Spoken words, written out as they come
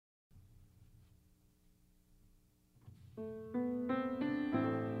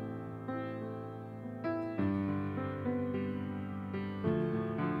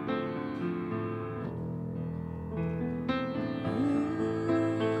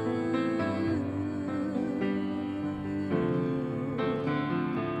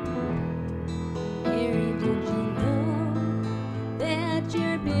Mary, did you know that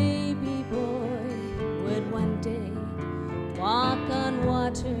your baby boy would one day walk on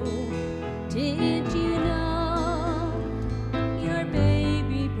water? Did you know your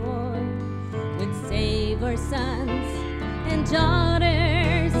baby boy would save our sons and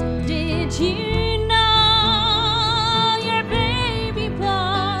daughters? Did you know your baby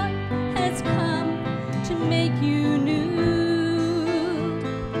boy has come to make you new?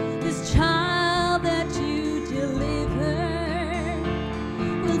 This child that you deliver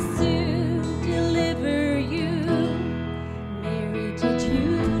will soon deliver you. Mary, did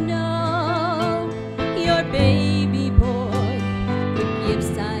you know your baby boy would give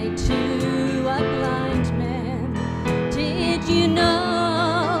sight to a blind man? Did you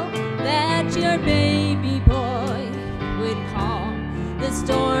know that your baby boy would calm the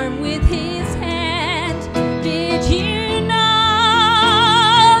storm with his hand? Did you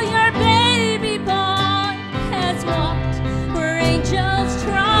know your baby boy has walked where angels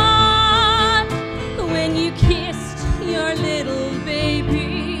trod? When you kissed your little baby,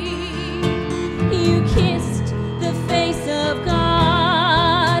 you kissed the face of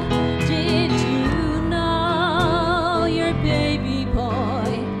God. Did you know your baby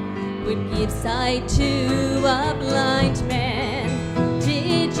boy would give sight to a blind man?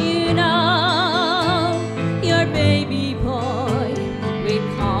 Did you know your baby boy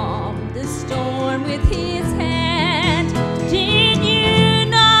would calm the storm with his hand? Did you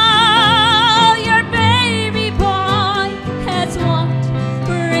know your baby boy has walked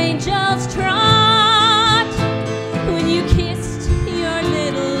where angels trod? When you kissed your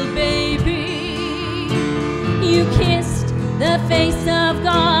little baby, you kissed the face of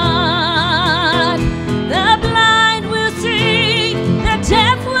God. The blind will see, the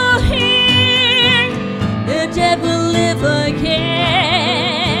deaf will hear, the dead will live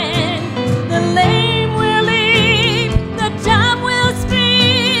again. The lame will leap, the dumb will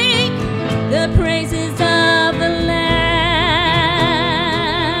speak, the praises of the Lamb.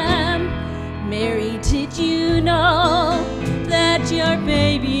 Mary, did you know that your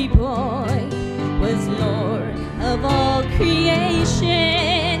baby boy was Lord of all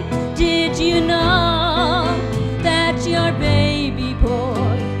creation? Did you know that your baby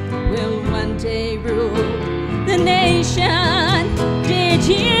boy will one day rule the nation? Did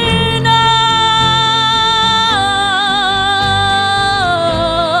you know?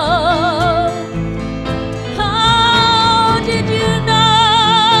 Oh, did you know?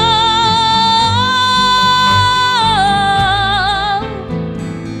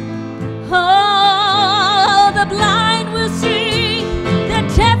 Oh, the blind will see, the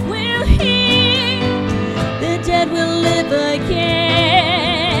deaf will hear, the dead will live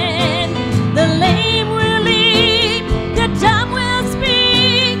again. The lame will leap, the dumb will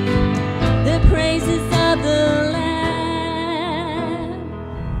speak, the praises of the Lamb.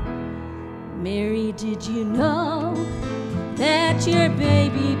 Mary, did you know that your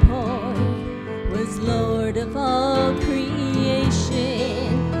baby boy was Lord of all creation?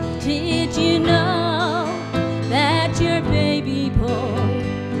 Did you know that your baby boy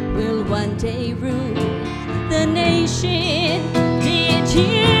will one day rule the nation? Did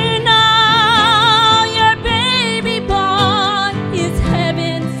you